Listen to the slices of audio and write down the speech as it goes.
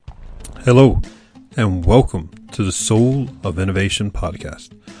Hello, and welcome to the Soul of Innovation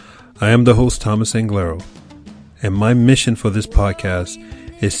podcast. I am the host, Thomas Anglero, and my mission for this podcast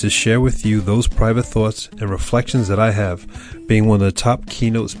is to share with you those private thoughts and reflections that I have, being one of the top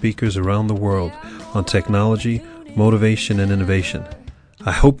keynote speakers around the world on technology, motivation, and innovation.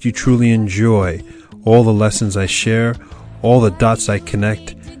 I hope you truly enjoy all the lessons I share, all the dots I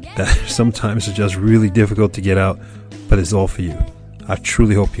connect that sometimes are just really difficult to get out, but it's all for you. I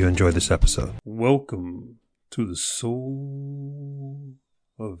truly hope you enjoy this episode. Welcome to the Soul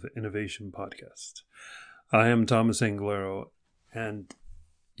of Innovation podcast. I am Thomas Anglero, and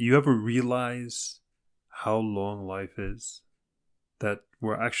you ever realize how long life is? That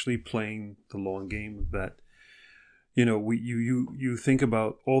we're actually playing the long game, that you think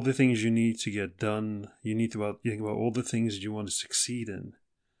about all the things you need to get done. You think about all the things you want to succeed in.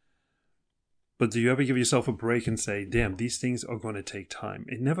 But do you ever give yourself a break and say, damn, these things are going to take time?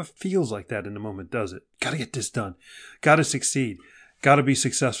 It never feels like that in the moment, does it? Got to get this done. Got to succeed. Got to be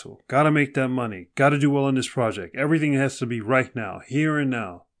successful. Got to make that money. Got to do well in this project. Everything has to be right now, here and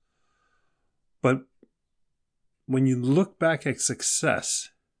now. But when you look back at success,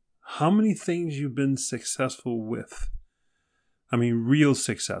 how many things you've been successful with? I mean, real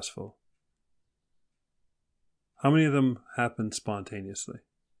successful. How many of them happened spontaneously?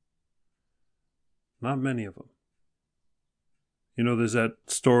 Not many of them. You know, there's that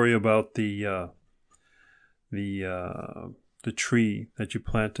story about the tree that you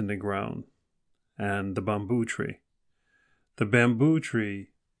plant in the ground and the bamboo tree. The bamboo tree,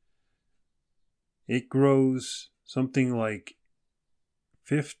 it grows something like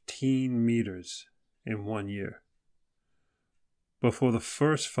 15 meters in 1 year. But for the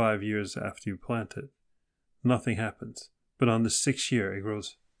first 5 years after you plant it, nothing happens. But on the 6th year, it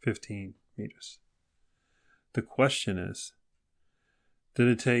grows 15 meters. The question is, did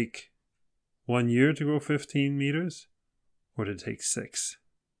it take 1 year to grow 15 meters, or did it take 6?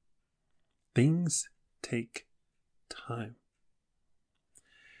 Things take time.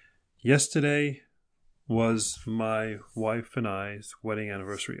 Yesterday was my wife and I's wedding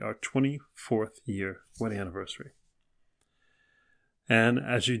anniversary, our 24th year wedding anniversary. And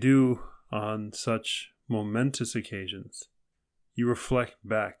as you do on such momentous occasions, you reflect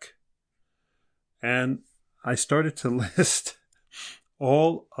back. And I started to list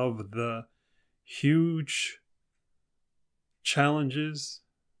all of the huge challenges,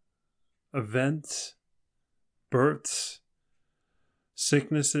 events, births,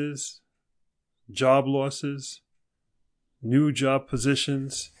 sicknesses, job losses, new job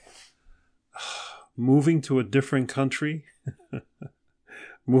positions, moving to a different country,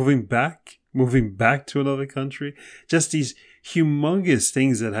 moving back to another country, just these humongous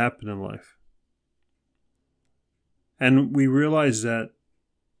things that happen in life. And we realized that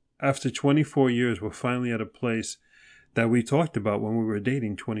after 24 years, we're finally at a place that we talked about when we were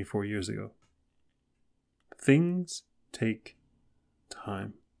dating 24 years ago. Things take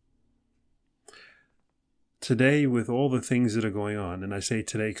time. Today, with all the things that are going on, and I say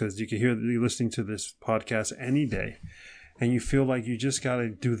today because you can hear you listening to this podcast any day, and you feel like you just got to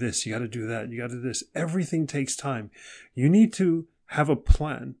do this, you got to do that, you got to do this. Everything takes time. You need to have a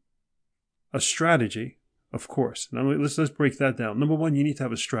plan, a strategy. Of course. Now let's break that down. Number one, you need to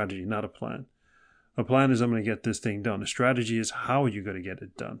have a strategy, not a plan. A plan is I'm going to get this thing done. A strategy is how you're going to get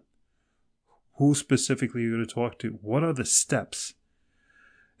it done. Who specifically you're going to talk to? What are the steps?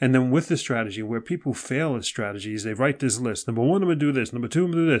 And then with the strategy, where people fail at strategies, they write this list. Number one, I'm going to do this. Number two,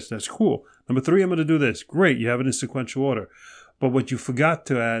 I'm going to do this. That's cool. Number three, I'm going to do this. Great. You have it in sequential order. But what you forgot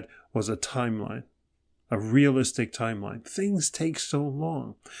to add was a timeline. A realistic timeline. Things take so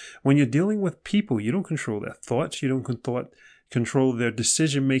long. When you're dealing with people, you don't control their thoughts. You don't control their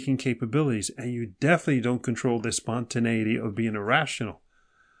decision-making capabilities. And you definitely don't control their spontaneity of being irrational.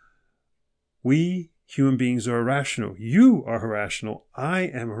 We human beings are irrational. You are irrational. I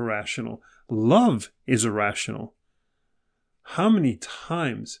am irrational. Love is irrational. How many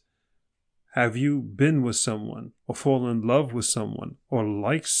times have you been with someone or fallen in love with someone or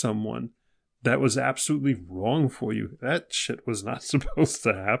liked someone that was absolutely wrong for you? That shit was not supposed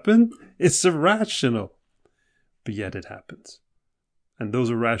to happen. It's irrational. But yet it happens. And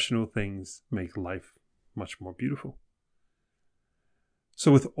those irrational things make life much more beautiful.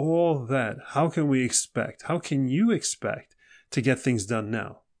 So with all that, how can you expect to get things done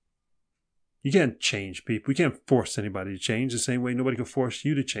now? You can't change people. You can't force anybody to change the same way nobody can force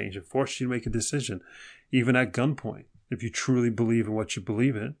you to change and force you to make a decision, even at gunpoint. If you truly believe in what you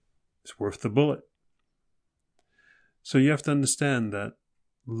believe in, it's worth the bullet. So you have to understand that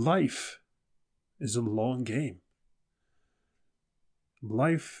life is a long game.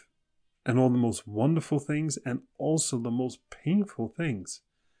 Life and all the most wonderful things and also the most painful things.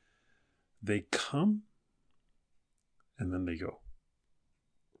 They come and then they go.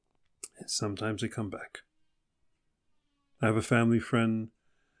 And sometimes they come back. I have a family friend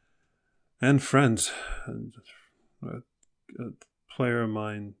and friends, a player of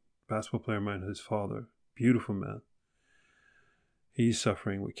mine, basketball player of mine, his father, beautiful man. He's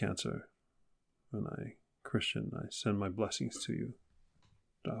suffering with cancer. And Christian, I send my blessings to you.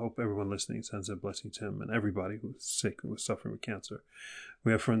 I hope everyone listening sends a blessing to him and everybody who's sick and who's suffering with cancer.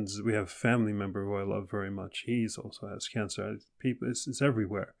 We have friends, we have a family member who I love very much. He's also has cancer. People, it's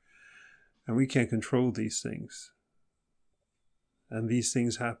everywhere. And we can't control these things. And these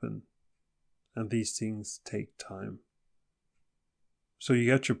things happen. And these things take time. So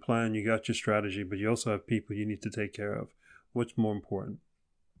you got your plan, you got your strategy, but you also have people you need to take care of. What's more important?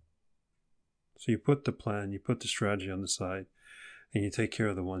 So you put the plan, you put the strategy on the side, and you take care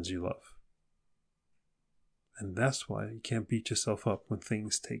of the ones you love. And that's why you can't beat yourself up when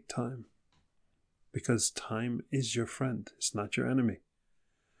things take time. Because time is your friend. It's not your enemy.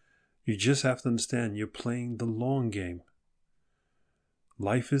 You just have to understand you're playing the long game.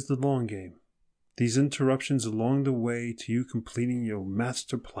 Life is the long game. These interruptions along the way to you completing your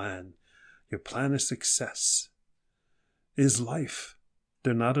master plan, your plan of success, is life.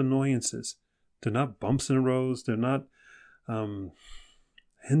 They're not annoyances. They're not bumps in the roads. They're not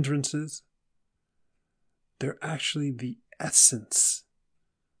hindrances. They're actually the essence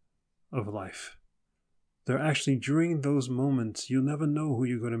of life. They're actually, during those moments, you'll never know who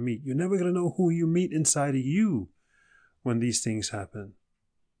you're going to meet. You're never going to know who you meet inside of you when these things happen.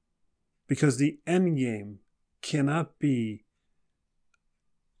 Because the end game cannot be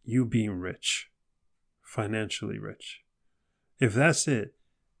you being rich, financially rich. If that's it,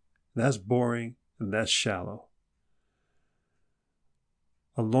 that's boring and that's shallow.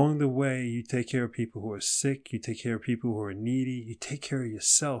 Along the way, you take care of people who are sick, you take care of people who are needy, you take care of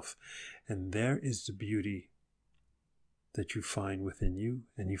yourself. And there is the beauty that you find within you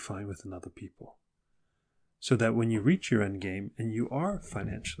and you find within other people. So that when you reach your end game and you are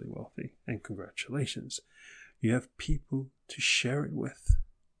financially wealthy, and congratulations, you have people to share it with.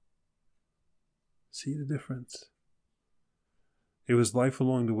 See the difference? It was life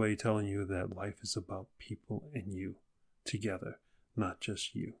along the way telling you that life is about people and you together, not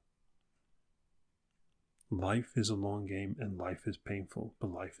just you. Life is a long game and life is painful, but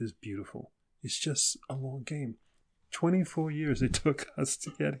life is beautiful. It's just a long game. 24 years it took us to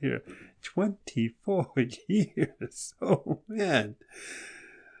get here. 24 years. Oh, man.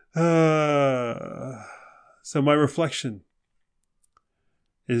 So my reflection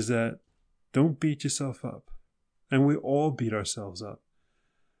is that don't beat yourself up. And we all beat ourselves up.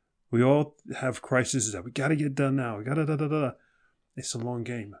 We all have crises that we got to get done now. We got to da. It's a long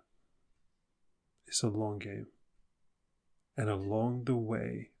game. It's a long game. And along the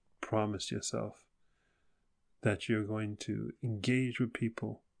way, promise yourself that you're going to engage with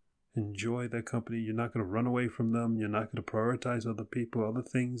people, enjoy their company. You're not going to run away from them. You're not going to prioritize other people, other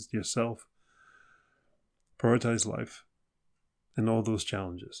things, yourself. Prioritize life and all those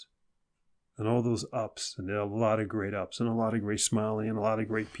challenges and all those ups. And there are a lot of great ups and a lot of great smiling and a lot of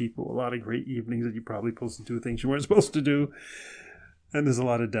great people, a lot of great evenings that you're probably supposed to do things you weren't supposed to do. And there's a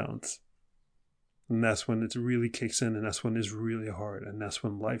lot of downs. And that's when it really kicks in, and that's when it's really hard, and that's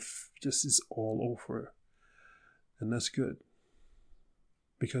when life just is all over. And that's good,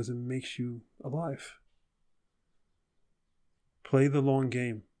 because it makes you alive. Play the long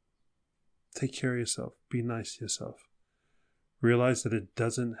game. Take care of yourself. Be nice to yourself. Realize that it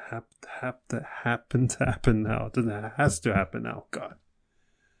doesn't have to happen now. It has to happen now, God.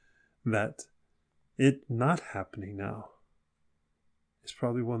 That it not happening now is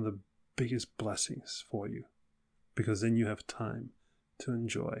probably one of the biggest blessings for you, because then you have time to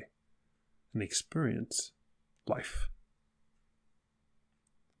enjoy and experience life.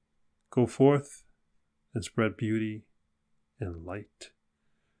 Go forth and spread beauty and light.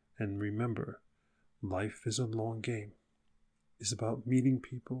 And remember, life is a long game. It's about meeting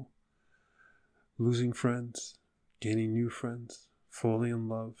people, losing friends, gaining new friends, falling in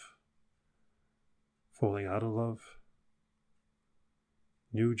love, falling out of love,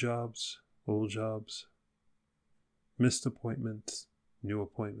 new jobs, old jobs, missed appointments, new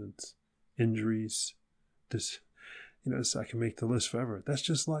appointments, injuries. I can make the list forever. That's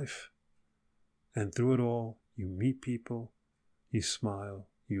just life. And through it all, you meet people, you smile,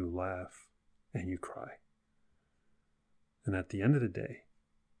 you laugh, and you cry. And at the end of the day,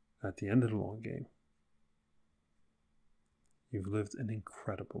 at the end of the long game, you've lived an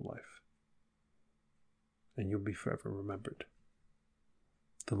incredible life. And you'll be forever remembered.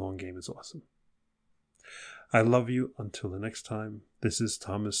 The long game is awesome. I love you until the next time. This is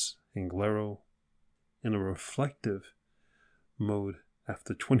Thomas Anglero in a reflective mode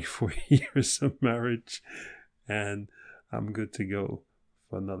after 24 years of marriage, and I'm good to go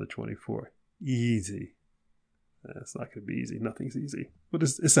for another 24. Easy. It's not going to be easy. Nothing's easy, but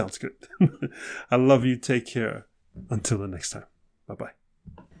it sounds good. I love you. Take care. Until the next time. Bye-bye.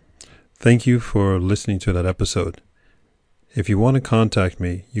 Thank you for listening to that episode. If you want to contact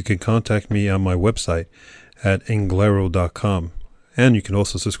me, you can contact me on my website at anglero.com, and you can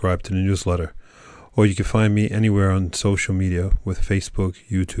also subscribe to the newsletter, or you can find me anywhere on social media with Facebook,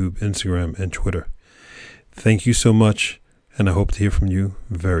 YouTube, Instagram, and Twitter. Thank you so much, and I hope to hear from you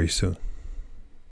very soon.